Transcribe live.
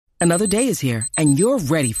Another day is here, and you're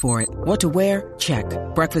ready for it. What to wear? Check.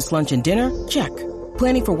 Breakfast, lunch, and dinner? Check.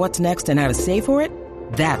 Planning for what's next and how to save for it?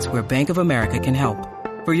 That's where Bank of America can help.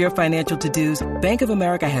 For your financial to-dos, Bank of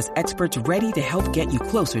America has experts ready to help get you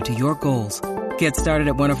closer to your goals. Get started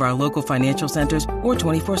at one of our local financial centers or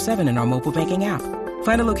 24/7 in our mobile banking app.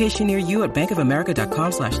 Find a location near you at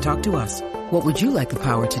bankofamerica.com/talktous. What would you like the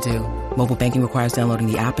power to do? Mobile banking requires downloading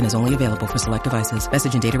the app and is only available for select devices.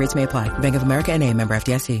 Message and data rates may apply. Bank of America N.A., member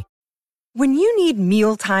FDIC. When you need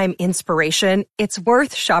mealtime inspiration, it's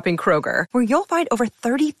worth shopping Kroger, where you'll find over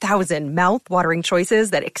 30,000 mouth-watering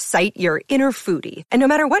choices that excite your inner foodie. And no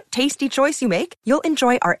matter what tasty choice you make, you'll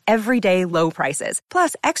enjoy our everyday low prices,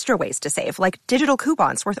 plus extra ways to save, like digital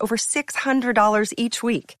coupons worth over $600 each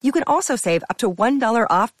week. You can also save up to $1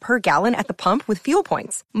 off per gallon at the pump with fuel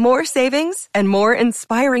points. More savings and more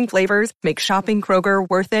inspiring flavors make shopping Kroger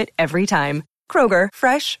worth it every time. Kroger,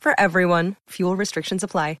 fresh for everyone. Fuel restrictions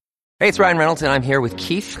apply. Hey, it's Ryan Reynolds, and I'm here with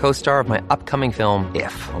Keith, co-star of my upcoming film,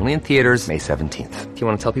 If, only in theaters May 17th. Do you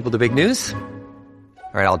want to tell people the big news?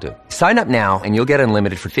 All right, I'll do it. Sign up now and you'll get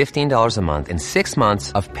unlimited for $15 a month and 6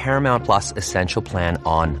 months of Paramount Plus Essential Plan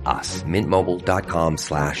on us.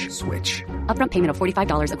 MintMobile.com/switch. Upfront payment of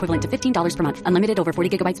 $45 equivalent to $15 per month. Unlimited over 40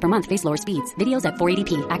 gigabytes per month. Face lower speeds. Videos at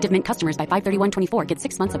 480p. Active Mint customers by 531.24 get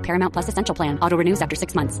 6 months of Paramount Plus Essential Plan. Auto renews after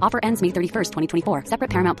 6 months. Offer ends May 31st, 2024. Separate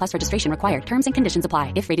Paramount Plus registration required. Terms and conditions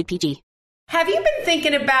apply if rated PG. Have you been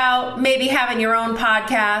thinking about maybe having your own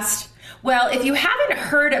podcast? Well, if you haven't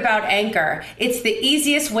heard about Anchor, it's the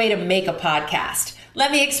easiest way to make a podcast.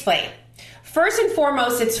 Let me explain. First and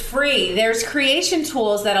foremost, it's free. There's creation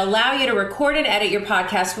tools that allow you to record and edit your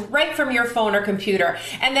podcast right from your phone or computer.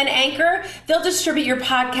 And then Anchor, they'll distribute your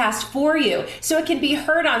podcast for you so it can be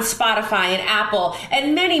heard on Spotify and Apple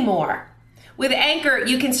and many more. With Anchor,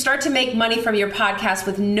 you can start to make money from your podcast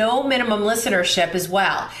with no minimum listenership as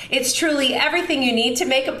well. It's truly everything you need to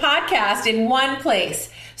make a podcast in one place.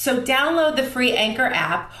 So download the free Anchor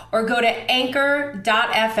app or go to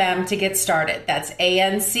anchor.fm to get started. That's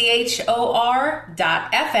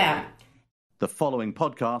ANCHOR.FM. The following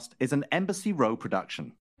podcast is an Embassy Row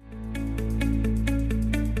production.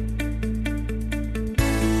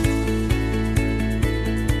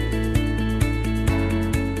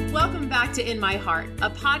 Welcome back to In My Heart, a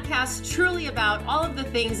podcast truly about all of the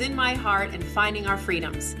things in my heart and finding our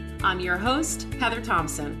freedoms. I'm your host, Heather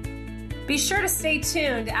Thompson. Be sure to stay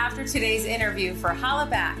tuned after today's interview for Holla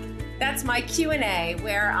Back. That's my Q&A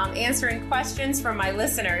where I'm answering questions from my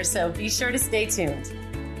listeners, so be sure to stay tuned.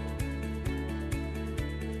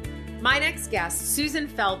 My next guest, Susan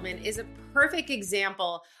Feldman, is a perfect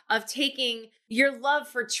example of taking your love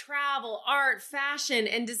for travel, art, fashion,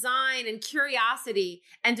 and design and curiosity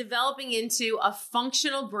and developing into a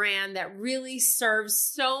functional brand that really serves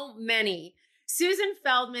so many. Susan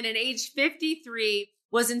Feldman, at age 53,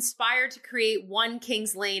 was inspired to create One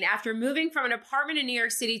Kings Lane after moving from an apartment in New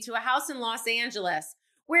York City to a house in Los Angeles,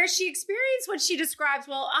 where she experienced what she describes,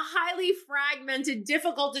 a highly fragmented,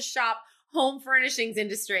 difficult to shop home furnishings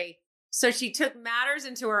industry. So she took matters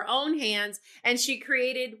into her own hands and she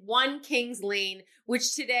created One Kings Lane,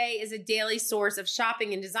 which today is a daily source of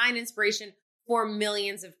shopping and design inspiration for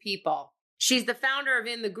millions of people. She's the founder of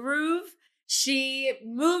In the Groove. She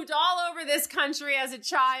moved all over this country as a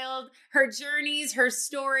child. Her journeys, her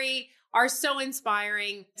story are so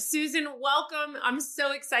inspiring. Susan, welcome. I'm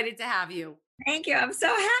so excited to have you. Thank you. I'm so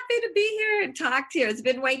happy to be here and talk to you. It's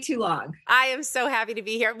been way too long. I am so happy to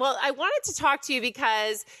be here. Well, I wanted to talk to you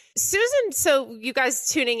because Susan, so you guys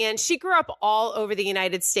tuning in, she grew up all over the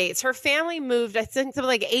United States. Her family moved, I think, something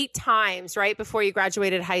like 8 times right before you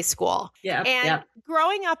graduated high school. Yeah. And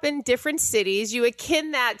growing up in different cities, you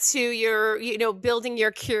akin that to your, building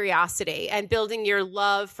your curiosity and building your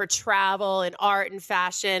love for travel and art and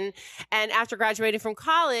fashion. And after graduating from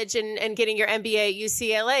college and getting your MBA at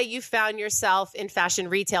UCLA, you found yourself in fashion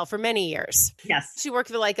retail for many years. Yes. She worked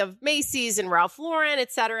for the like of Macy's and Ralph Lauren,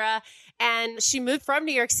 et cetera. And she moved from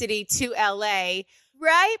New York City to LA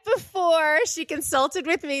right before she consulted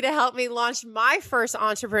with me to help me launch my first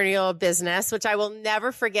entrepreneurial business, which I will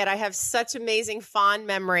never forget. I have such amazing fond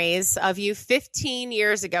memories of you 15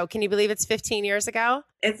 years ago. Can you believe it's 15 years ago?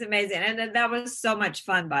 It's amazing. And that was so much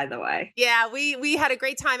fun, by the way. Yeah, we had a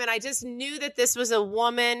great time. And I just knew that this was a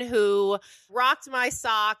woman who rocked my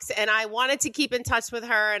socks. And I wanted to keep in touch with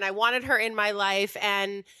her. And I wanted her in my life.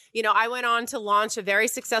 And, I went on to launch a very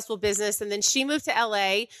successful business. And then she moved to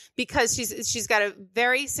LA because she's got a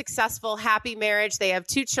very successful, happy marriage. They have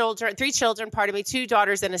 3 children, 2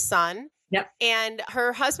 daughters and a son. Yep. And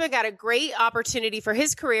her husband got a great opportunity for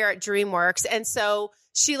his career at DreamWorks. And so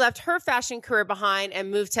she left her fashion career behind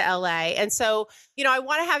and moved to LA. And so, I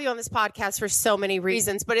want to have you on this podcast for so many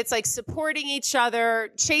reasons, but it's like supporting each other,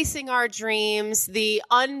 chasing our dreams, the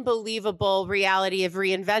unbelievable reality of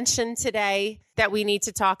reinvention today that we need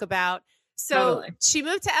to talk about. So Totally. She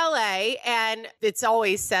moved to LA, and it's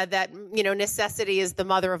always said that, necessity is the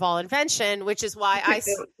mother of all invention, which is why I took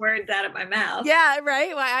the words out of my mouth. Yeah,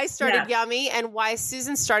 right. Why I started Yummy and why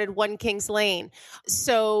Susan started One Kings Lane.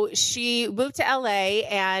 So she moved to LA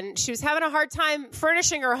and she was having a hard time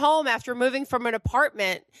furnishing her home after moving from an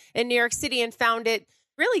apartment in New York City and found it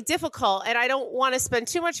really difficult. And I don't want to spend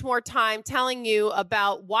too much more time telling you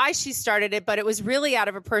about why she started it, but it was really out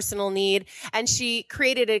of a personal need. And she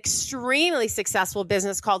created an extremely successful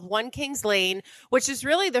business called One Kings Lane, which is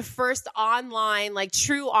really the first online,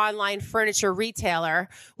 true online furniture retailer,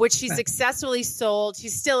 which she successfully sold.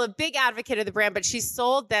 She's still a big advocate of the brand, but she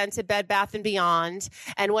sold then to Bed Bath & Beyond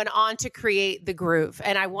and went on to create The Groove.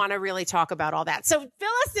 And I want to really talk about all that. So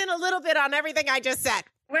fill us in a little bit on everything I just said.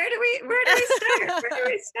 Where do we start? Where do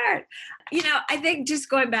we start? I think just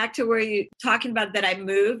going back to where you talking about that I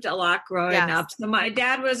moved a lot growing up. So my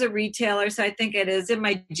dad was a retailer, so I think it is in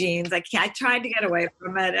my genes. I tried to get away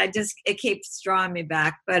from it. It keeps drawing me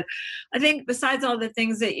back. But I think besides all the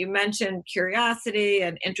things that you mentioned, curiosity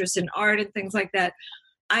and interest in art and things like that,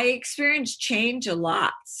 I experienced change a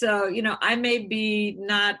lot. So, I may be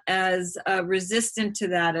not as resistant to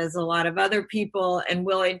that as a lot of other people and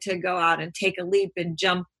willing to go out and take a leap and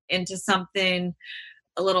jump into something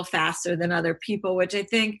a little faster than other people, which I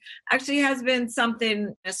think actually has been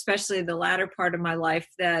something, especially the latter part of my life,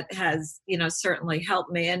 that has, certainly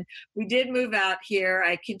helped me. And we did move out here.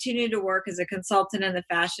 I continued to work as a consultant in the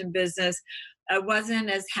fashion business. I wasn't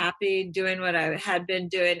as happy doing what I had been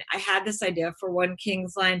doing. I had this idea for One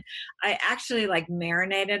Kings Lane. I actually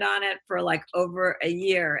marinated on it for over a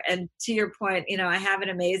year. And to your point, I have an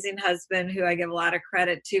amazing husband who I give a lot of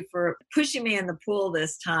credit to for pushing me in the pool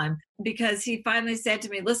this time, because he finally said to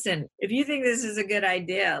me, listen, if you think this is a good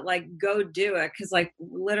idea, go do it. Because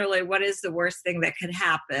literally, what is the worst thing that could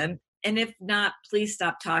happen? And if not, please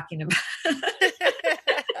stop talking about it.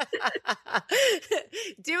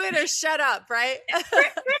 Do it or shut up, right?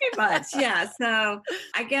 Pretty much, yeah. So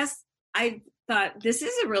I guess I thought this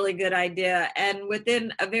is a really good idea. And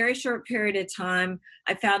within a very short period of time,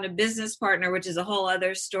 I found a business partner, which is a whole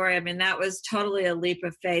other story. I mean, that was totally a leap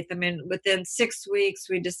of faith. I mean, within 6 weeks,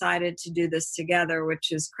 we decided to do this together,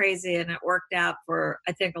 which is crazy. And it worked out for,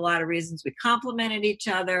 I think, a lot of reasons. We complemented each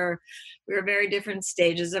other. We were very different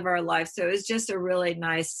stages of our life. So it was just a really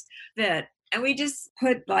nice fit. And we just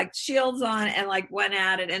put shields on and went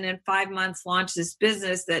at it. And in 5 months launched this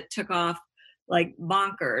business that took off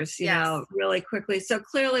bonkers, you know, really quickly. So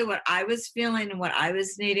clearly what I was feeling and what I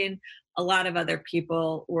was needing, a lot of other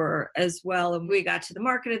people were as well. And we got to the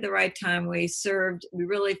market at the right time. We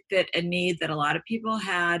really fit a need that a lot of people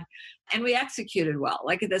had. And we executed well.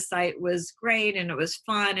 The site was great and it was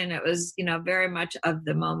fun and it was, very much of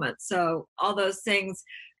the moment. So all those things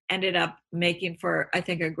ended up making for, I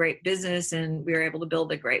think, a great business, and we were able to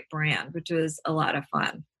build a great brand, which was a lot of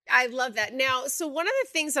fun. I love that. Now, so one of the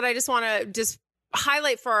things that I just want to just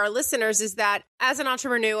highlight for our listeners is that as an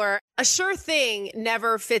entrepreneur, a sure thing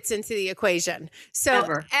never fits into the equation. So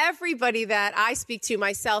everybody that I speak to,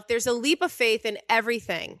 myself, there's a leap of faith in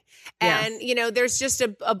everything. And, there's just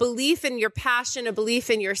a belief in your passion, a belief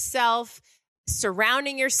in yourself,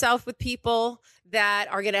 surrounding yourself with people that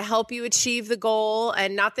are going to help you achieve the goal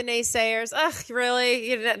and not the naysayers. Ugh,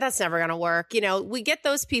 really? That's never going to work. We get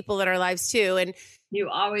those people in our lives too. And you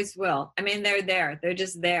always will. I mean, they're there. They're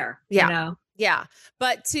just there. Yeah. Yeah.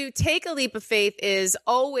 But to take a leap of faith is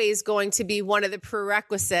always going to be one of the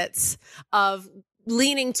prerequisites of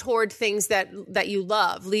leaning toward things that you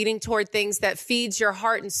love, leaning toward things that feeds your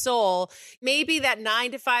heart and soul. Maybe that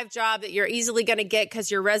 9-to-5 job that you're easily going to get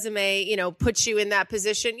because your resume, puts you in that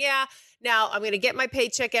position. Yeah. Now I'm going to get my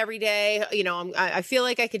paycheck every day. I feel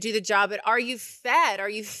like I could do the job, but are you fed? Are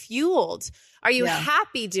you fueled? Are you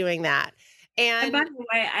happy doing that? And by the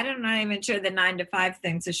way, I'm not even sure the 9-to-5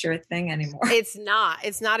 thing's a sure thing anymore. It's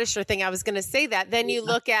not a sure thing. I was going to say that. Then you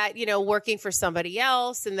look at, working for somebody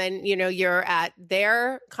else, and then, you're at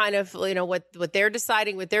their kind of, what they're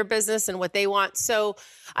deciding with their business and what they want. So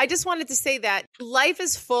I just wanted to say that life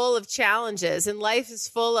is full of challenges and life is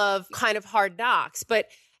full of kind of hard knocks, but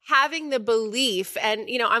having the belief, and,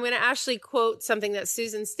 I'm going to actually quote something that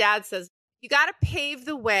Susan's dad says, you got to pave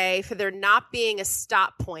the way for there not being a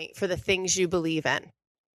stop point for the things you believe in,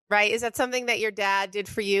 right? Is that something that your dad did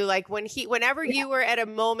for you? Whenever you were at a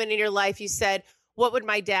moment in your life, you said, what would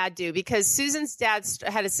my dad do? Because Susan's dad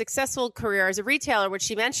had a successful career as a retailer, which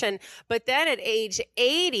she mentioned, but then at age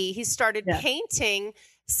 80, he started painting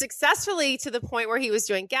successfully to the point where he was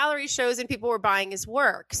doing gallery shows and people were buying his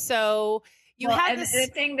work. So you had this. The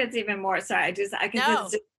thing that's even more, sorry,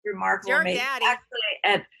 it's remarkable. Your daddy. Actually,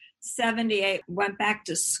 at 78, went back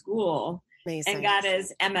to school. Amazing. And got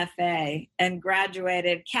his MFA and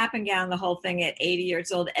graduated, cap and gown, the whole thing at 80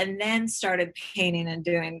 years old, and then started painting and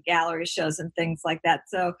doing gallery shows and things like that.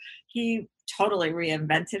 So he totally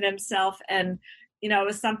reinvented himself, and it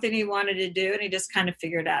was something he wanted to do, and he just kind of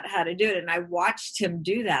figured out how to do it. And I watched him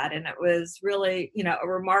do that, and it was really, a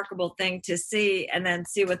remarkable thing to see, and then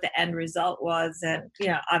see what the end result was, and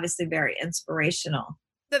obviously very inspirational.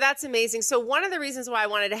 So that's amazing. So one of the reasons why I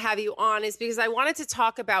wanted to have you on is because I wanted to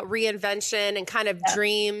talk about reinvention and kind of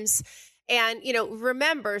dreams. And,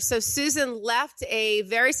 remember, so Susan left a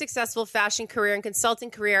very successful fashion career and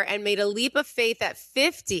consulting career and made a leap of faith at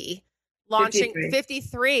 50, launching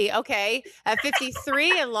 53. Okay. At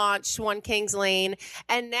 53 and launched One Kings Lane.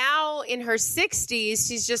 And now in her 60s,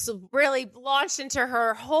 she's just really launched into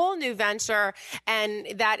her whole new venture. And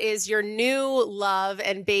that is your new love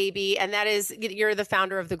and baby. And that is, you're the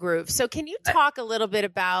founder of The Groove. So can you talk a little bit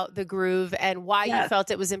about The Groove and why you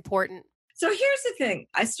felt it was important? So here's the thing.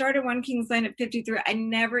 I started One Kings Lane at 53. I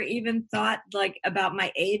never even thought about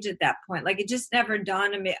my age at that point. It just never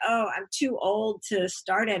dawned on me, I'm too old to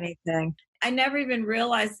start anything. I never even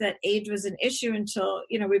realized that age was an issue until,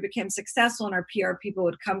 we became successful, and our PR people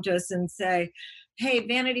would come to us and say, hey,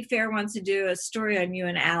 Vanity Fair wants to do a story on you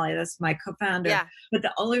and Allie. That's my co-founder. Yeah. But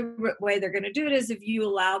the only way they're going to do it is if you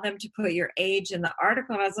allow them to put your age in the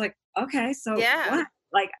article. And I was like, okay, so what?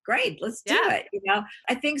 Great, let's do it.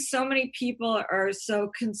 I think so many people are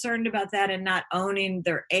so concerned about that and not owning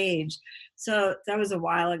their age. So that was a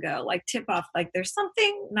while ago, tip off, there's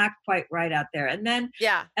something not quite right out there. And then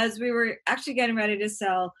as we were actually getting ready to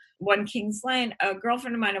sell One Kings Lane, a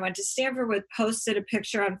girlfriend of mine I went to Stanford with posted a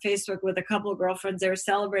picture on Facebook with a couple of girlfriends. They were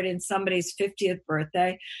celebrating somebody's 50th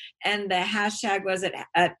birthday. And the hashtag was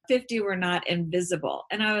at 50, we're not invisible.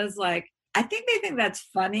 And I was like, I think they think that's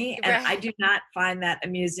funny. And I do not find that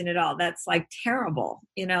amusing at all. That's terrible.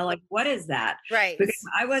 What is that? Right. Because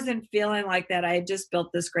I wasn't feeling like that. I had just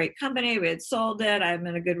built this great company. We had sold it. I'm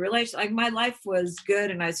in a good relationship. My life was good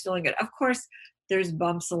and I was feeling good. Of course, there's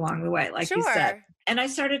bumps along the way, you said. And I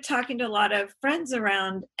started talking to a lot of friends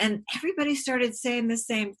around, and everybody started saying the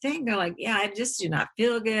same thing. They're like, yeah, I just do not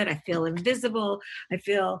feel good. I feel invisible. I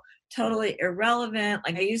feel totally irrelevant.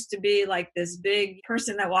 I used to be this big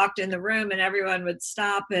person that walked in the room and everyone would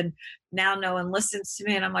stop, and now no one listens to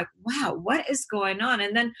me. And I'm like, wow, what is going on?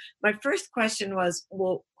 And then my first question was,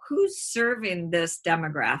 well, who's serving this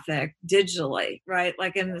demographic digitally, right?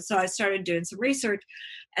 And so I started doing some research,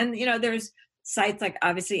 and, there's sites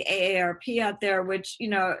obviously AARP out there, which,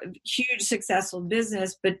 huge successful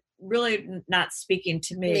business, but really not speaking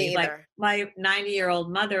to me. My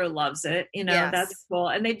 90-year-old mother loves it, that's cool.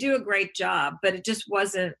 And they do a great job, but it just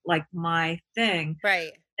wasn't my thing.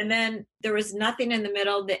 Right. And then there was nothing in the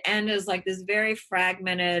middle. The end is this very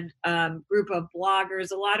fragmented group of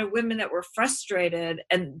bloggers, a lot of women that were frustrated.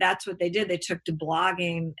 And that's what they did. They took to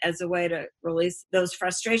blogging as a way to release those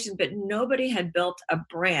frustrations. But nobody had built a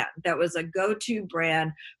brand that was a go-to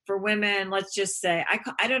brand for women. Let's just say,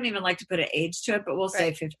 I don't even like to put an age to it, but we'll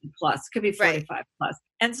say 50 plus, could be 45 plus.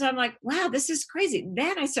 And so I'm like, wow, this is crazy.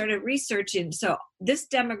 Then I started researching. So this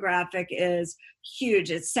demographic is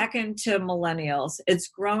huge. It's second to millennials. It's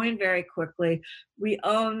growing very quickly. We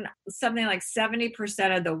own something like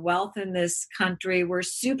 70% of the wealth in this country. We're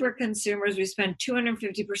super consumers. We spend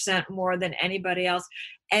 250% more than anybody else.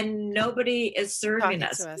 And nobody is serving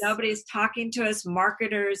us. Nobody's talking to us,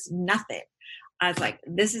 marketers, nothing. I was like,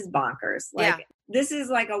 this is bonkers. This is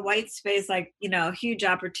a white space, huge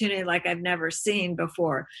opportunity I've never seen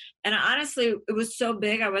before. And honestly, it was so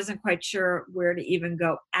big, I wasn't quite sure where to even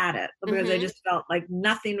go at it, because I just felt like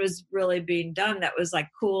nothing was really being done that was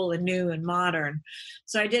cool and new and modern.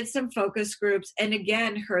 So I did some focus groups, and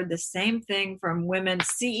again, heard the same thing from women,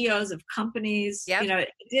 CEOs of companies. Yep. It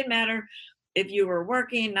didn't matter if you were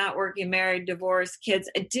working, not working, married, divorced, kids,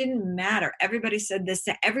 it didn't matter. Everybody said this.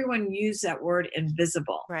 Everyone used that word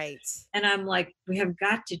invisible. Right. And I'm like, we have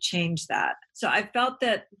got to change that. So I felt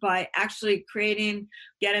that by actually getting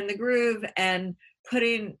The Groove and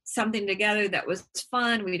putting something together that was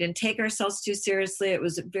fun. We didn't take ourselves too seriously. It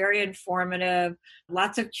was very informative,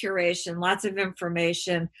 lots of curation, lots of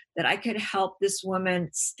information that I could help this woman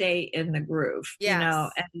stay in the groove, Yes. you know,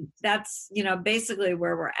 and that's, you know, basically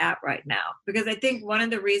where we're at right now. Because I think one of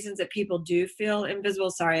the reasons that people do feel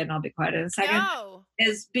invisible, sorry, and I'll be quiet in a second, No.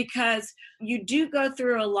 is because you do go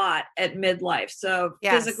through a lot at midlife. So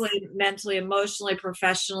Yes. physically, mentally, emotionally,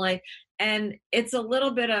 professionally. And it's a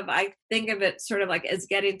little bit of, I think of it sort of like as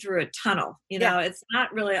getting through a tunnel. You know, it's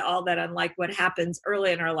not really all that unlike what happens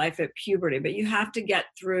early in our life at puberty, but you have to get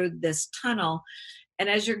through this tunnel. And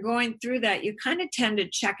as you're going through that, you kind of tend to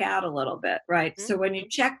check out a little bit, right? Mm-hmm. So when you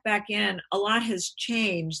check back in, a lot has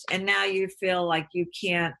changed. And now you feel like you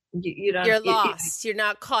can't, you don't. You're lost. You're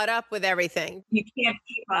not caught up with everything. You can't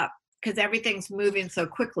keep up because everything's moving so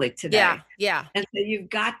quickly today. Yeah. And so you've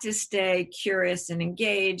got to stay curious and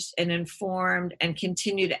engaged and informed and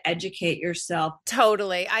continue to educate yourself.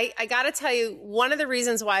 Totally. I got to tell you, one of the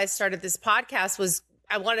reasons why I started this podcast was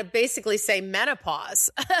I want to basically say menopause.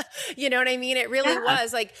 You know what I mean? It really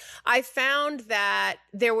was like, I found that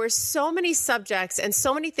there were so many subjects and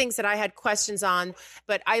so many things that I had questions on,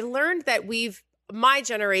 but I learned that my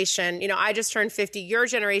generation, you know, I just turned 50, your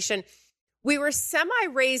generation, we were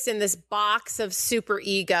semi-raised in this box of super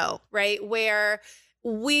ego, right? Where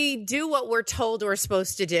we do what we're told we're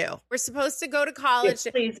supposed to do. We're supposed to go to college.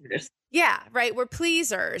 Pleasers. Yeah, right. We're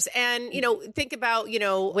pleasers. And, you know, think about, you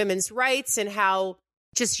know, women's rights and how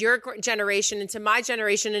just your generation into my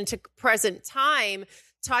generation into present time,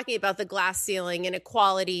 talking about the glass ceiling and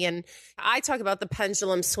equality. And I talk about the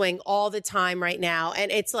pendulum swing all the time right now.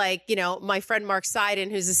 And it's like, you know, my friend Mark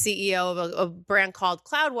Seiden, who's the CEO of a brand called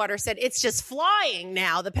Cloudwater, said it's just flying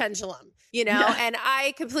now, the pendulum, you know, and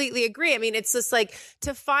I completely agree. I mean, it's just like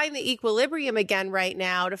to find the equilibrium again right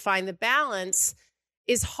now, to find the balance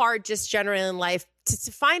is hard just generally in life.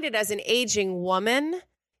 To find it as an aging woman,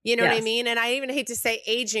 you know what I mean? And I even hate to say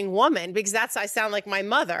aging woman because I sound like my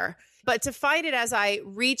mother. But to find it as I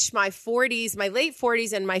reached my 40s, my late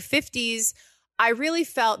 40s and my 50s, I really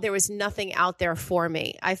felt there was nothing out there for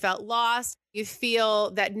me. I felt lost. You feel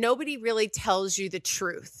that nobody really tells you the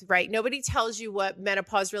truth, right? Nobody tells you what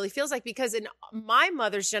menopause really feels like because in my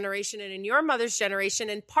mother's generation and in your mother's generation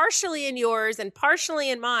and partially in yours and partially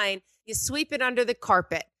in mine, you sweep it under the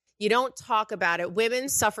carpet. You don't talk about it. Women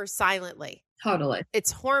suffer silently. Totally.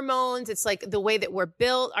 It's hormones. It's like the way that we're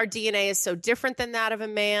built. Our DNA is so different than that of a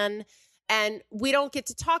man. And we don't get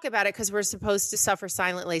to talk about it because we're supposed to suffer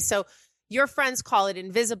silently. So your friends call it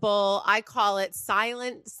invisible. I call it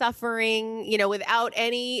silent suffering, you know, without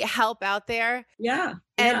any help out there. Yeah.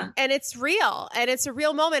 And it's real. And it's a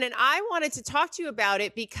real moment. And I wanted to talk to you about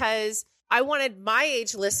it because I wanted my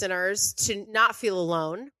age listeners to not feel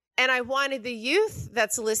alone. And I wanted the youth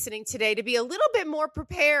that's listening today to be a little bit more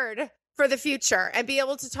prepared for the future and be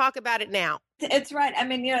able to talk about it now. It's right. I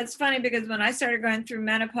mean, you know, it's funny because when I started going through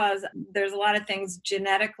menopause, there's a lot of things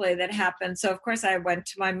genetically that happen. So of course I went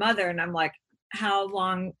to my mother and I'm like, how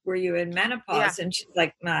long were you in menopause? And she's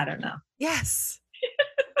like, no, I don't know. Yes.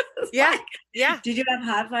 Like, yeah. Did you have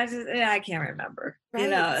hot flashes? Yeah, I can't remember. Right. You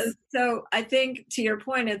know, so I think to your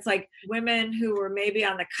point, it's like women who were maybe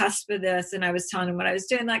on the cusp of this, and I was telling them what I was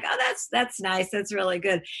doing, like, oh, that's nice, that's really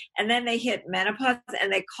good. And then they hit menopause,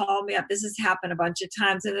 and they call me up. This has happened a bunch of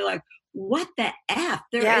times, and they're like, "What the F?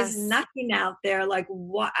 There is nothing out there." Like,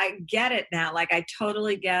 what? I get it now. Like, I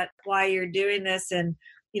totally get why you're doing this, and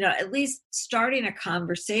you know, at least starting a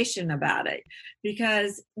conversation about it,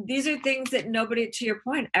 because these are things that nobody, to your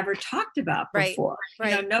point, ever talked about before.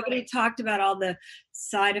 Right. You know, nobody talked about all the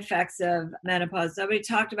side effects of menopause. Nobody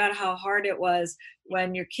talked about how hard it was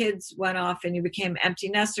when your kids went off and you became empty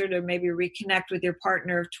nester to maybe reconnect with your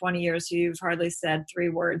partner of 20 years who you've hardly said 3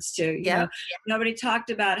 words to. You know, nobody talked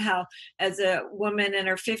about how, as a woman in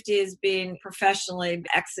her 50s, being professionally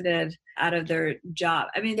exited out of their job.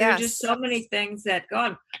 I mean, there are just so many things that go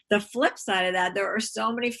on. The flip side of that, there are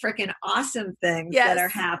so many freaking awesome things that are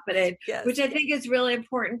happening, which I think is really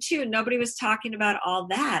important too. Nobody was talking about all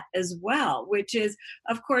that as well, which is,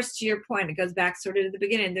 of course, to your point, it goes back sort of to the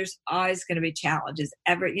beginning. There's always going to be challenges.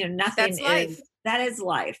 Nothing is, that is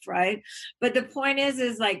life, right? But the point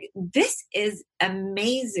is like, this is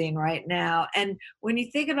amazing right now. And when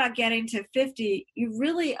you think about getting to 50, you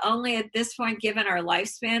really only at this point, given our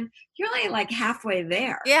lifespan, you're only like halfway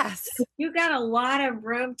there. Yes. So you got a lot of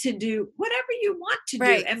room to do whatever you want to do.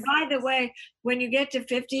 And by the way, when you get to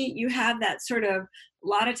 50, you have that sort of a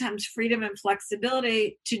lot of times freedom and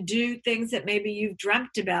flexibility to do things that maybe you've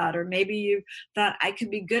dreamt about, or maybe you thought I could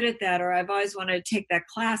be good at that, or I've always wanted to take that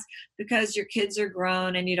class, because your kids are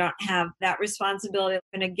grown and you don't have that responsibility.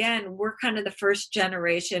 And again, we're kind of the first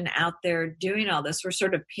generation out there doing all this. We're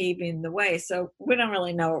sort of paving the way. So we don't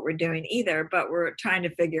really know what we're doing either, but we're trying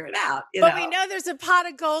to figure it out. But we know there's a pot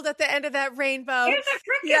of gold at the end of that rainbow. There's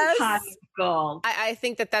a freaking pot of gold. I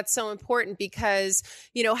think that that's so important because,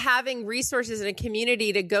 having resources in a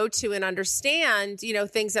community to go to and understand,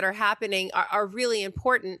 things that are happening are really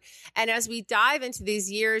important. And as we dive into these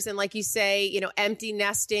years and like you say, empty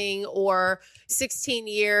nesting or 16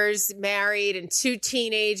 years married and 2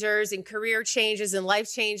 teenagers and career changes and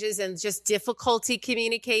life changes and just difficulty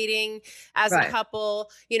communicating as a couple,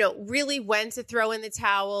 really when to throw in the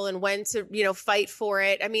towel and when to, fight for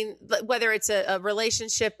it. I mean, whether it's a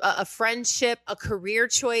relationship, a friendship, a career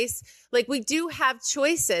choice, like we do have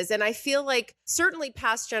choices. And I feel like certainly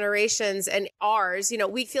past generations and ours,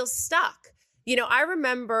 we feel stuck. I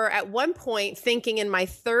remember at one point thinking in my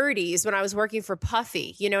 30s when I was working for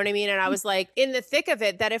Puffy, you know what I mean? And I was like in the thick of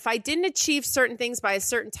it, that if I didn't achieve certain things by a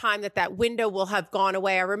certain time, that window will have gone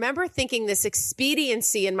away. I remember thinking this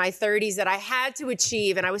expediency in my 30s that I had to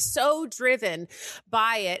achieve. And I was so driven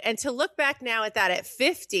by it. And to look back now at that at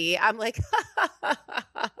 50, I'm like,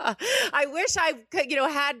 I wish I could,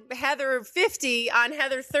 had Heather 50 on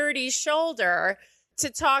Heather 30's shoulder to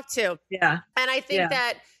talk to. Yeah. And I think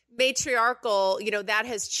that matriarchal, that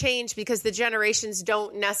has changed because the generations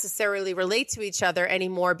don't necessarily relate to each other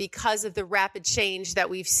anymore because of the rapid change that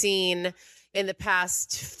we've seen in the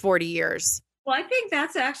past 40 years. Well, I think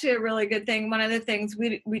that's actually a really good thing. One of the things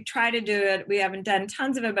we try to do it, we haven't done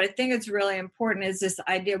tons of it, but I think it's really important is this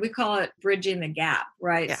idea, we call it bridging the gap,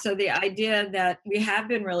 right? Yeah. So the idea that we have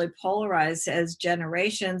been really polarized as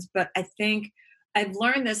generations, but I think I've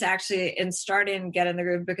learned this actually in starting Get in the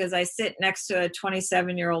Groove because I sit next to a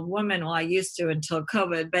 27-year-old woman. Well, I used to until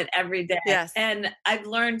COVID, but every day. Yes. And I've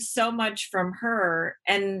learned so much from her.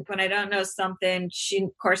 And when I don't know something, she, of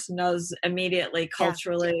course, knows immediately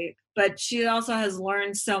culturally. Yeah. But she also has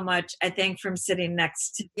learned so much, I think, from sitting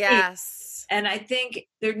next to me. And I think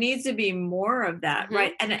there needs to be more of that,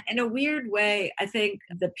 right? And in a weird way, I think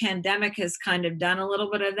the pandemic has kind of done a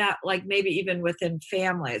little bit of that, like maybe even within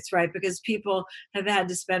families, right? Because people have had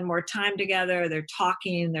to spend more time together. They're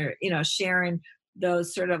talking, they're, sharing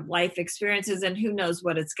those sort of life experiences, and who knows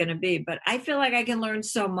what it's going to be. But I feel like I can learn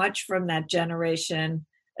so much from that generation,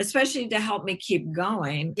 especially to help me keep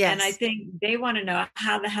going. Yes. And I think they want to know,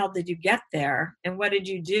 how the hell did you get there? And what did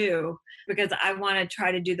you do? Because I want to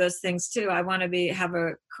try to do those things too. I want to have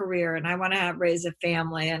a career, and I want to raise a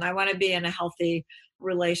family, and I want to be in a healthy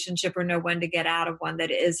relationship or know when to get out of one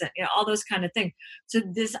that isn't, all those kind of things. So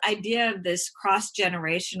this idea of this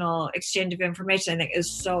cross-generational exchange of information, I think, is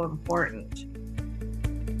so important.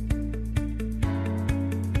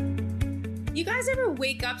 You guys ever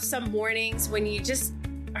wake up some mornings when you just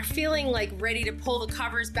are feeling like ready to pull the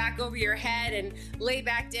covers back over your head and lay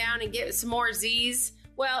back down and get some more Z's?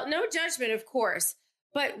 Well, no judgment, of course,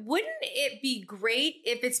 but wouldn't it be great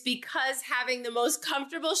if it's because having the most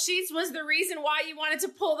comfortable sheets was the reason why you wanted to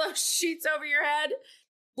pull those sheets over your head?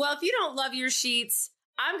 Well, if you don't love your sheets,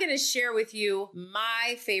 I'm going to share with you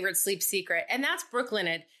my favorite sleep secret, and that's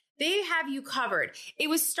Brooklinen. They have you covered. It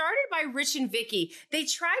was started by Rich and Vicky. They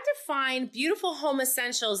tried to find beautiful home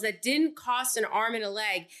essentials that didn't cost an arm and a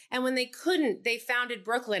leg. And when they couldn't, they founded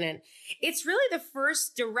Brooklinen. It's really the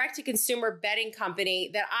first direct-to-consumer bedding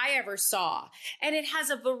company that I ever saw. And it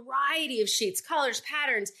has a variety of sheets, colors,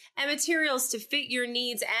 patterns, and materials to fit your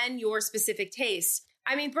needs and your specific tastes.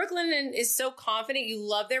 I mean, Brooklinen is so confident you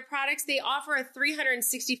love their products. They offer a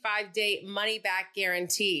 365-day money-back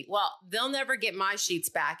guarantee. Well, they'll never get my sheets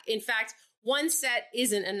back. In fact, one set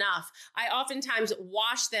isn't enough. I oftentimes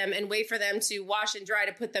wash them and wait for them to wash and dry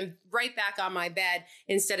to put them right back on my bed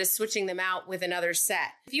instead of switching them out with another set.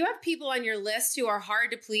 If you have people on your list who are hard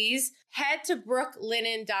to please, head to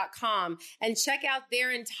brooklinen.com and check out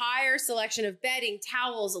their entire selection of bedding,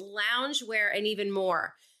 towels, loungewear, and even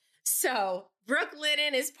more. So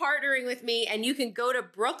Brooklinen is partnering with me, and you can go to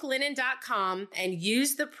brooklinen.com and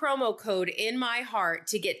use the promo code INMYHEART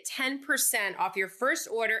to get 10% off your first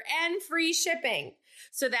order and free shipping.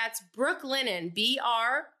 So that's Brooklinen,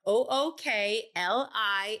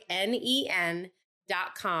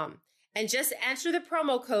 BROOKLINEN.com. And just enter the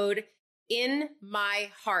promo code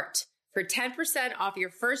INMYHEART for 10% off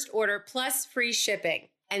your first order plus free shipping,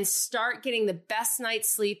 and start getting the best night's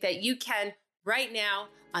sleep that you can right now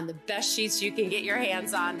on the best sheets you can get your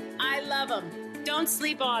hands on. I love them. Don't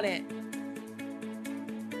sleep on it.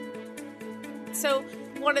 So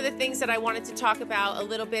one of the things that I wanted to talk about a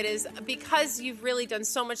little bit is because you've really done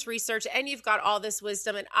so much research and you've got all this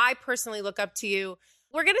wisdom, and I personally look up to you.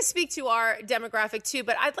 We're going to speak to our demographic too,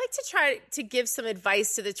 but I'd like to try to give some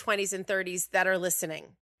advice to the 20s and 30s that are listening.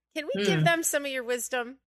 Can we give them some of your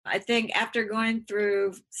wisdom? I think after going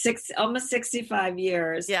through almost 65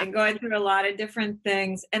 years and going through a lot of different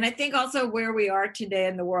things, and I think also where we are today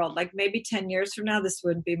in the world, like maybe 10 years from now, this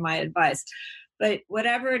wouldn't be my advice, but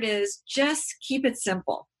whatever it is, just keep it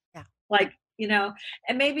simple. Yeah. Like,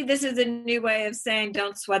 and maybe this is a new way of saying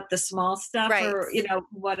don't sweat the small stuff or,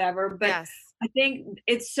 whatever. But I think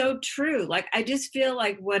it's so true. Like, I just feel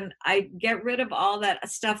like when I get rid of all that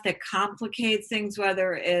stuff that complicates things,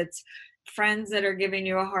 whether it's friends that are giving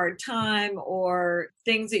you a hard time or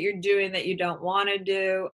things that you're doing that you don't want to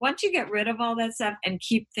do, once you get rid of all that stuff and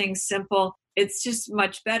keep things simple, it's just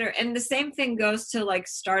much better. And the same thing goes to like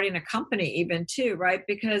starting a company even too, right?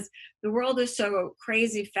 Because the world is so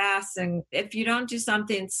crazy fast. And if you don't do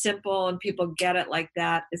something simple and people get it like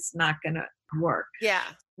that, it's not going to work. Yeah.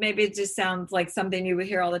 Maybe it just sounds like something you would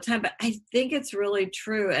hear all the time, but I think it's really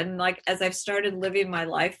true. And like, as I've started living my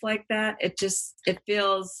life like that, it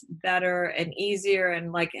feels better and easier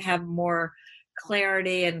and like have more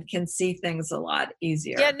clarity and can see things a lot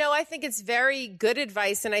easier. Yeah, no, I think it's very good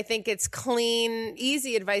advice. And I think it's clean,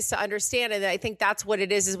 easy advice to understand. And I think that's what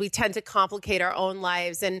it is we tend to complicate our own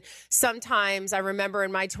lives. And sometimes I remember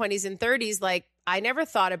in my 20s and 30s, like, I never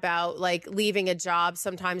thought about like leaving a job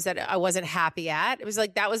sometimes that I wasn't happy at. It was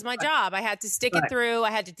like, that was my job. I had to stick it through. I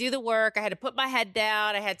had to do the work. I had to put my head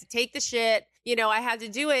down. I had to take the shit. I had to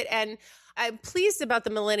do it. And I'm pleased about the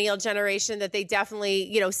millennial generation that they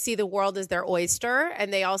definitely, see the world as their oyster.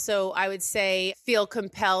 And they also, I would say, feel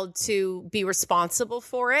compelled to be responsible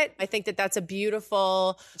for it. I think that that's a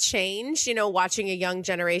beautiful change, watching a young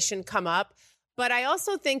generation come up. But I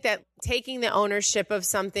also think that taking the ownership of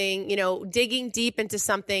something, digging deep into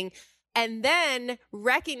something, and then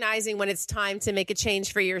recognizing when it's time to make a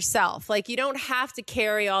change for yourself. Like, you don't have to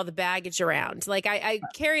carry all the baggage around. Like, I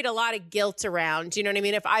carried a lot of guilt around. You know what I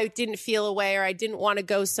mean? If I didn't feel a way or I didn't want to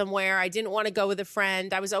go somewhere, I didn't want to go with a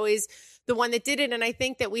friend, I was always the one that did it. And I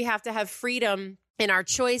think that we have to have freedom in our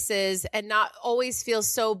choices and not always feel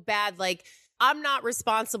so bad. Like, I'm not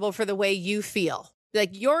responsible for the way you feel.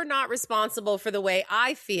 Like, you're not responsible for the way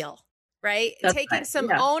I feel, right? That's taking some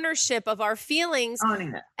ownership of our feelings.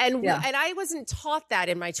 Owning it. And I wasn't taught that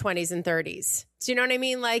in my 20s and 30s. Do you know what I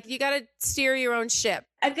mean? Like, you got to steer your own ship.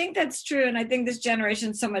 I think that's true. And I think this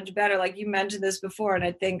generation's so much better. Like, you mentioned this before. And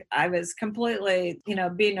I think I was completely,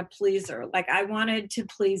 being a pleaser. Like, I wanted to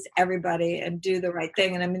please everybody and do the right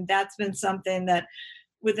thing. And I mean, that's been something that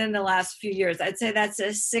within the last few years, I'd say that's a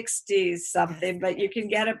 60s something, but you can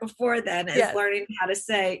get it before then, is learning how to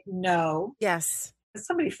say no. Yes.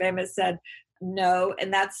 Somebody famous said no,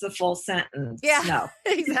 and that's the full sentence. Yeah, no.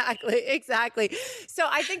 Exactly. So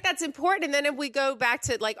I think that's important. And then if we go back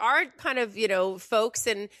to like our kind of, folks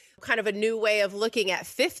and kind of a new way of looking at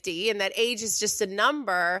 50, and that age is just a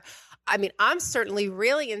number. I mean, I'm certainly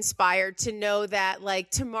really inspired to know that like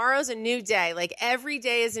tomorrow's a new day. Like, every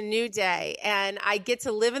day is a new day, and I get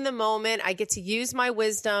to live in the moment. I get to use my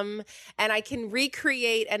wisdom, and I can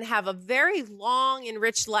recreate and have a very long and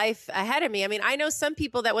rich life ahead of me. I mean, I know some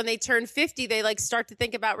people that when they turn 50, they like start to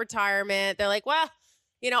think about retirement. They're like, well,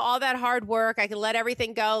 all that hard work, I can let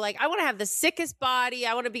everything go. Like, I want to have the sickest body.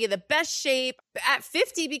 I want to be in the best shape at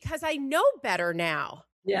 50 because I know better now.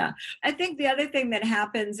 Yeah. I think the other thing that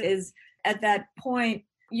happens is at that point,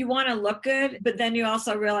 you want to look good, but then you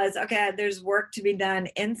also realize, okay, there's work to be done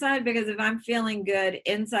inside, because if I'm feeling good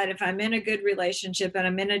inside, if I'm in a good relationship and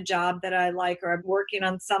I'm in a job that I like, or I'm working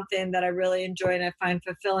on something that I really enjoy and I find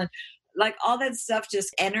fulfilling, like all that stuff,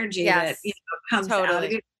 just energy that comes out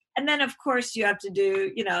of you. And then of course you have to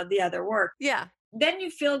do, the other work. Yeah. Then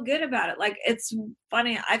you feel good about it. Like, it's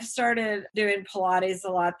funny. I've started doing Pilates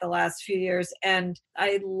a lot the last few years, and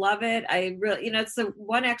I love it. I really, it's the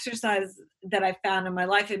one exercise that I found in my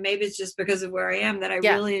life, and maybe it's just because of where I am, that I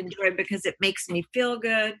really enjoy, because it makes me feel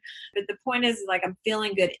good. But the point is, like, I'm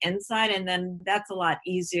feeling good inside, and then that's a lot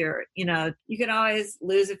easier. You can always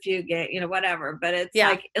lose a few whatever, but it's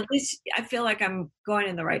like, at least I feel like I'm going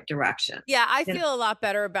in the right direction. Yeah, I feel a lot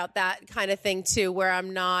better about that kind of thing too, where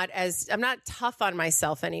I'm not tough on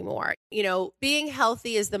myself anymore. Being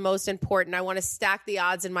healthy is the most important. I want to stack the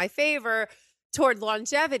odds in my favor toward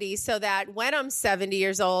longevity, so that when I'm 70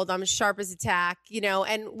 years old, I'm as sharp as a tack,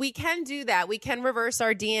 and we can do that. We can reverse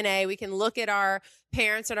our DNA. We can look at our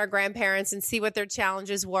parents and our grandparents and see what their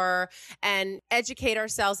challenges were, and educate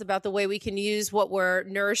ourselves about the way we can use what we're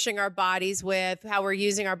nourishing our bodies with, how we're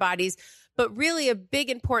using our bodies. But really a big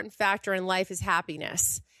important factor in life is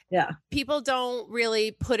happiness. Yeah. People don't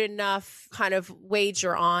really put enough kind of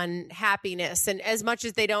wager on happiness, and as much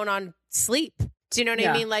as they don't on sleep. Do you know what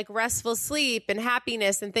I mean? Like restful sleep and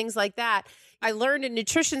happiness and things like that. I learned in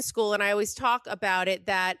nutrition school, and I always talk about it,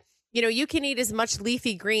 that you can eat as much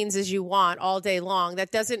leafy greens as you want all day long.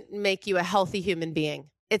 That doesn't make you a healthy human being.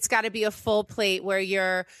 It's got to be a full plate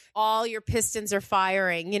where all your pistons are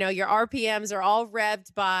firing. Your RPMs are all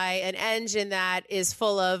revved by an engine that is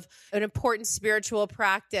full of an important spiritual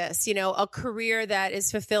practice, a career that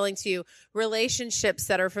is fulfilling to you, relationships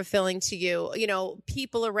that are fulfilling to you,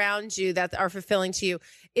 people around you that are fulfilling to you.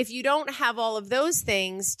 If you don't have all of those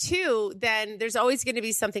things too, then there's always going to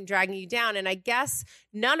be something dragging you down. And I guess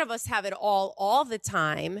none of us have it all the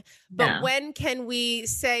time. But when can we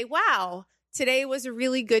say, wow, today was a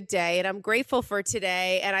really good day and I'm grateful for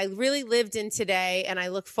today and I really lived in today and I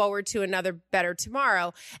look forward to another better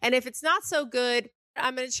tomorrow. And if it's not so good,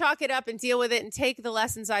 I'm going to chalk it up and deal with it and take the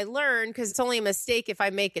lessons I learned, because it's only a mistake if I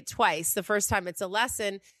make it twice. The first time it's a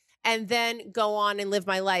lesson, and then go on and live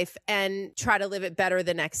my life and try to live it better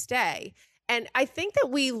the next day. And I think that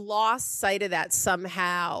we lost sight of that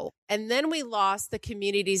somehow. And then we lost the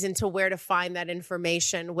communities into where to find that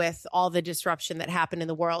information with all the disruption that happened in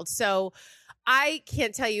the world. So I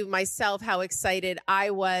can't tell you myself how excited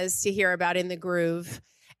I was to hear about In the Groove.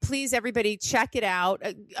 Please, everybody, check it out.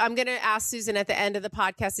 I'm going to ask Susan at the end of the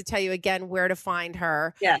podcast to tell you again where to find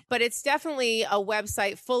her. Yeah. But it's definitely a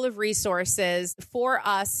website full of resources for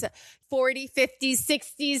us 40, 50s,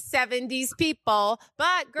 60s, 70s people.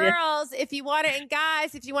 But girls, if you want to, and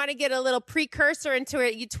guys, if you want to get a little precursor into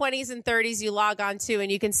it, you 20s and 30s, you log on to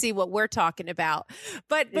and you can see what we're talking about.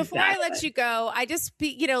 But before I let you go, I just,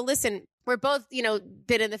 listen, we're both,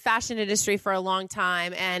 been in the fashion industry for a long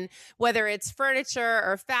time. And whether it's furniture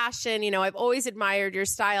or fashion, I've always admired your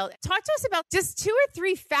style. Talk to us about just 2 or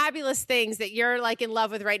 3 fabulous things that you're like in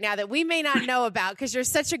love with right now that we may not know about, because you're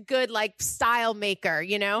such a good like style maker,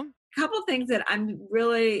 Couple things that I'm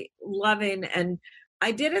really loving. And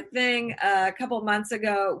I did a thing a couple months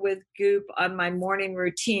ago with Goop on my morning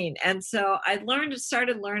routine. And so I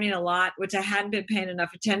started learning a lot, which I hadn't been paying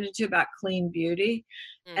enough attention to, about clean beauty.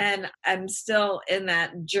 And I'm still in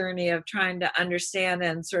that journey of trying to understand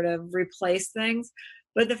and sort of replace things.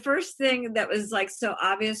 But the first thing that was like so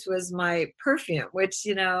obvious was my perfume, which,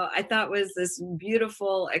 I thought was this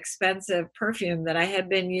beautiful, expensive perfume that I had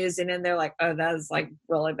been using. And they're like, oh, that is like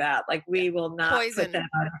really bad. Like we will not Poison. Put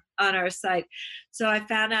that on our site. So I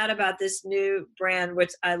found out about this new brand,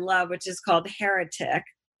 which I love, which is called Heretic.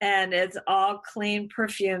 And it's all clean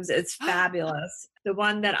perfumes. It's fabulous. The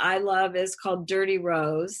one that I love is called Dirty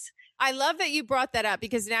Rose. I love that you brought that up,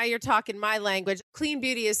 because now you're talking my language. Clean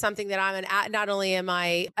beauty is something that not only am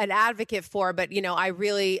I an advocate for, but, I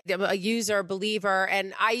really am a user, believer.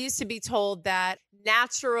 And I used to be told that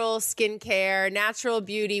natural skincare, natural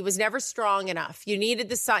beauty was never strong enough. You needed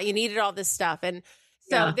the sun, you needed all this stuff. And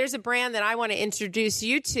so there's a brand that I want to introduce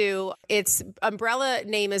you to. Its umbrella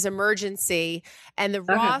name is Emergency, and the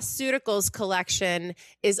Raw Ceuticals collection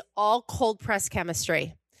is all cold press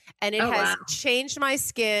chemistry. And it has changed my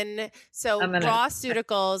skin. So Raw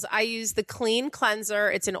Ceuticals, I use the Clean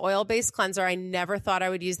Cleanser. It's an oil-based cleanser. I never thought I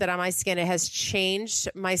would use that on my skin. It has changed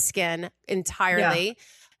my skin entirely. Yeah.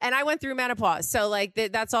 And I went through menopause. So like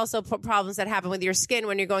that's also problems that happen with your skin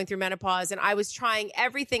when you're going through menopause. And I was trying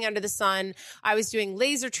everything under the sun. I was doing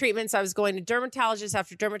laser treatments. I was going to dermatologist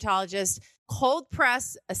after dermatologist. Cold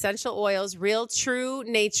press essential oils, real true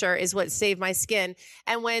nature is what saved my skin.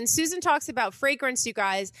 And when Susan talks about fragrance, you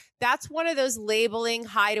guys, that's one of those labeling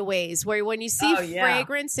hideaways where when you see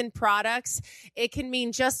fragrance in products, it can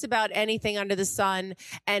mean just about anything under the sun,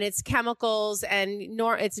 and it's chemicals, and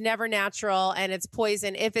it's never natural, and it's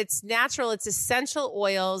poison. If it's natural, it's essential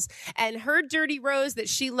oils. And her Dirty Rose that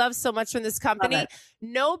she loves so much from this company,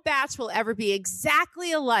 no batch will ever be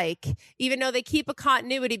exactly alike, even though they keep a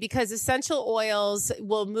continuity, because essential oils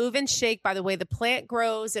will move and shake by the way the plant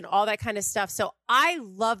grows and all that kind of stuff. So I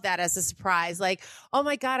love that as a surprise. Like, oh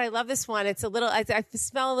my God, I love this one. It's a little, I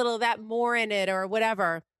smell a little of that more in it or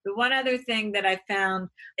whatever. The one other thing that I found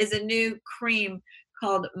is a new cream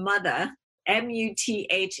called Mutha, Mutha.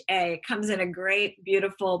 It comes in a great,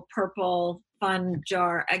 beautiful purple fun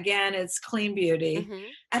jar. Again, it's clean beauty. Mm-hmm.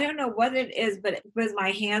 I don't know what it is, but because my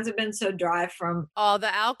hands have been so dry from all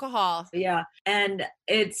the alcohol. Yeah. And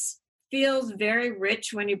it's feels very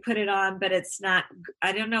rich when you put it on, but it's not,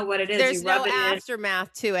 I don't know what it is. There's you rub no it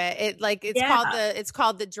aftermath to it. It's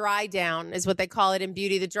called the dry down is what they call it in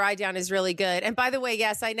beauty. The dry down is really good. And by the way,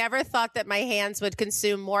 yes, I never thought that my hands would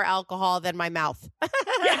consume more alcohol than my mouth.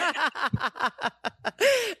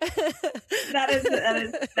 That is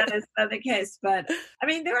the case. But I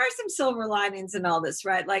mean, there are some silver linings in all this,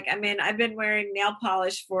 right? Like, I mean, I've been wearing nail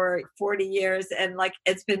polish for 40 years and like,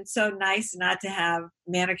 it's been so nice not to have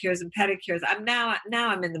manicures and pedicures. I'm now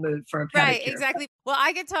I'm in the mood for a pedicure. Right, exactly. Well,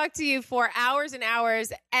 I could talk to you for hours and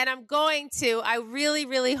hours, and I really,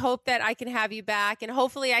 really hope that I can have you back, and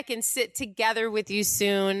hopefully I can sit together with you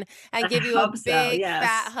soon and give you a big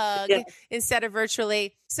fat hug instead of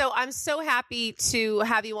virtually. So I'm so happy to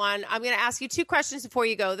have you on. I'm going to ask you 2 questions before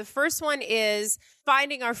you go. The first one is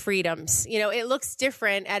finding our freedoms. You know, it looks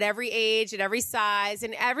different at every age, at every size,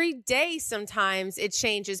 and every day sometimes it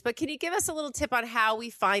changes. But can you give us a little tip on how we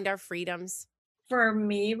find our freedoms? For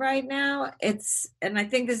me right now, and I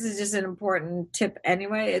think this is just an important tip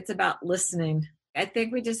anyway, it's about listening. I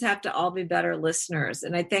think we just have to all be better listeners.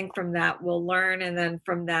 And I think from that we'll learn. And then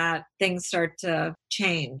from that, things start to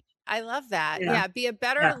change. I love that. Yeah. Be a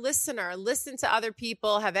better listener. Listen to other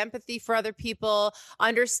people, have empathy for other people,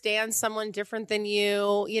 understand someone different than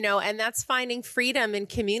you, you know, and that's finding freedom in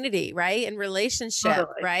community, right? In relationship,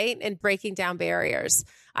 right? And breaking down barriers.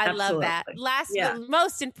 I love that. Last but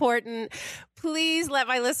most important, please let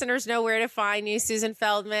my listeners know where to find you, Susan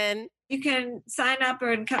Feldman. You can sign up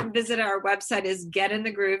and come visit our website is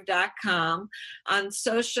getinthegroove.com. On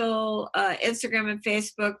social, Instagram and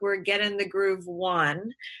Facebook, we're getinthegroove1.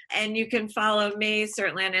 And you can follow me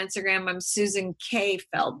certainly on Instagram. I'm Susan K.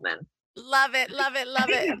 Feldman. Love it. Love it. Love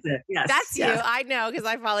it. That's it. Yes. That's you. I know because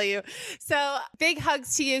I follow you. So big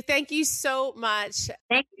hugs to you. Thank you so much.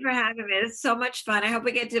 Thank you for having me. It's so much fun. I hope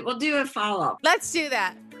we'll do a follow-up. Let's do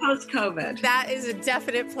that. Post-COVID. That is a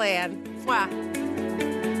definite plan. Wow.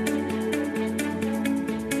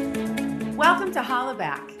 Welcome to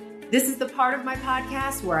Hollaback. This is the part of my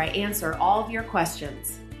podcast where I answer all of your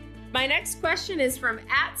questions. My next question is from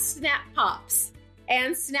 @SnapPops.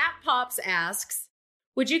 And SnapPops asks,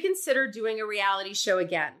 would you consider doing a reality show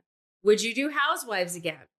again? Would you do Housewives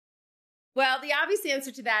again? Well, the obvious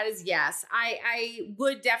answer to that is yes. I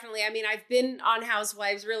would definitely. I mean, I've been on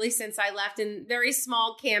Housewives really since I left in very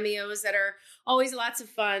small cameos that are always lots of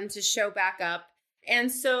fun to show back up.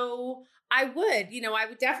 And so I would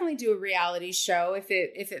definitely do a reality show if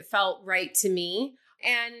it felt right to me.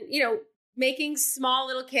 And, you know, making small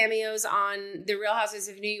little cameos on The Real Housewives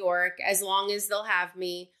of New York, as long as they'll have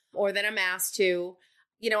me or that I'm asked to.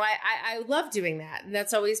 You know, I love doing that. And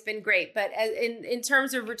that's always been great. But in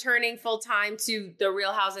terms of returning full time to The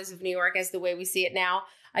Real Housewives of New York as the way we see it now,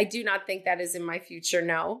 I do not think that is in my future.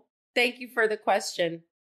 No. Thank you for the question.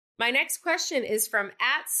 My next question is from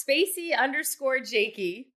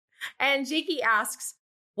 @Spacey_Jakey. And Jakey asks,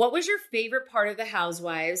 what was your favorite part of The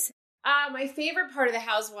Housewives? My favorite part of The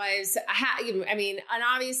Housewives, an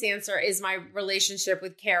obvious answer is my relationship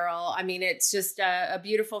with Carol. I mean, it's just a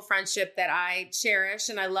beautiful friendship that I cherish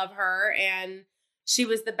and I love her. And she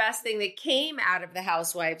was the best thing that came out of The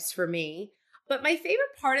Housewives for me. But my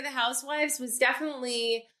favorite part of The Housewives was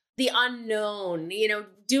definitely the unknown, you know,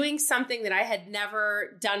 doing something that I had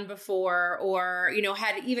never done before or, you know,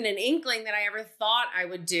 had even an inkling that I ever thought I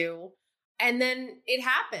would do. And then it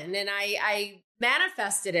happened and I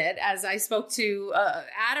manifested it, as I spoke to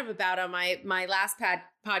Adam about on my last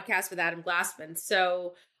podcast with Adam Glassman.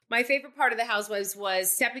 So my favorite part of The Housewives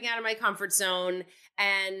was stepping out of my comfort zone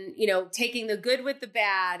and, you know, taking the good with the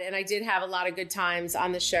bad. And I did have a lot of good times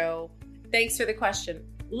on the show. Thanks for the question.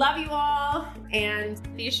 Love you all. And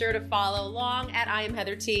be sure to follow along I am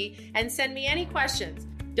Heather T and send me any questions.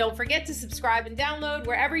 Don't forget to subscribe and download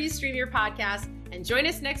wherever you stream your podcast and join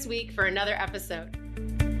us next week for another episode.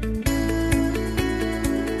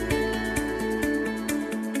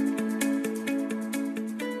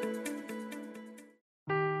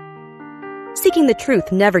 Seeking the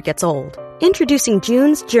truth never gets old. Introducing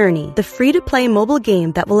June's Journey, the free-to-play mobile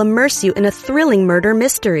game that will immerse you in a thrilling murder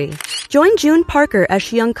mystery. Join June Parker as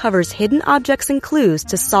she uncovers hidden objects and clues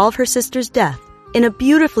to solve her sister's death in a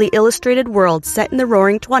beautifully illustrated world set in the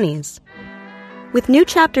Roaring 20s. With new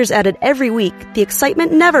chapters added every week, the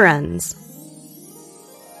excitement never ends.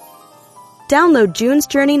 Download June's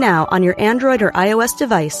Journey now on your Android or iOS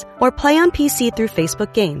device or play on PC through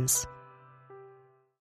Facebook Games.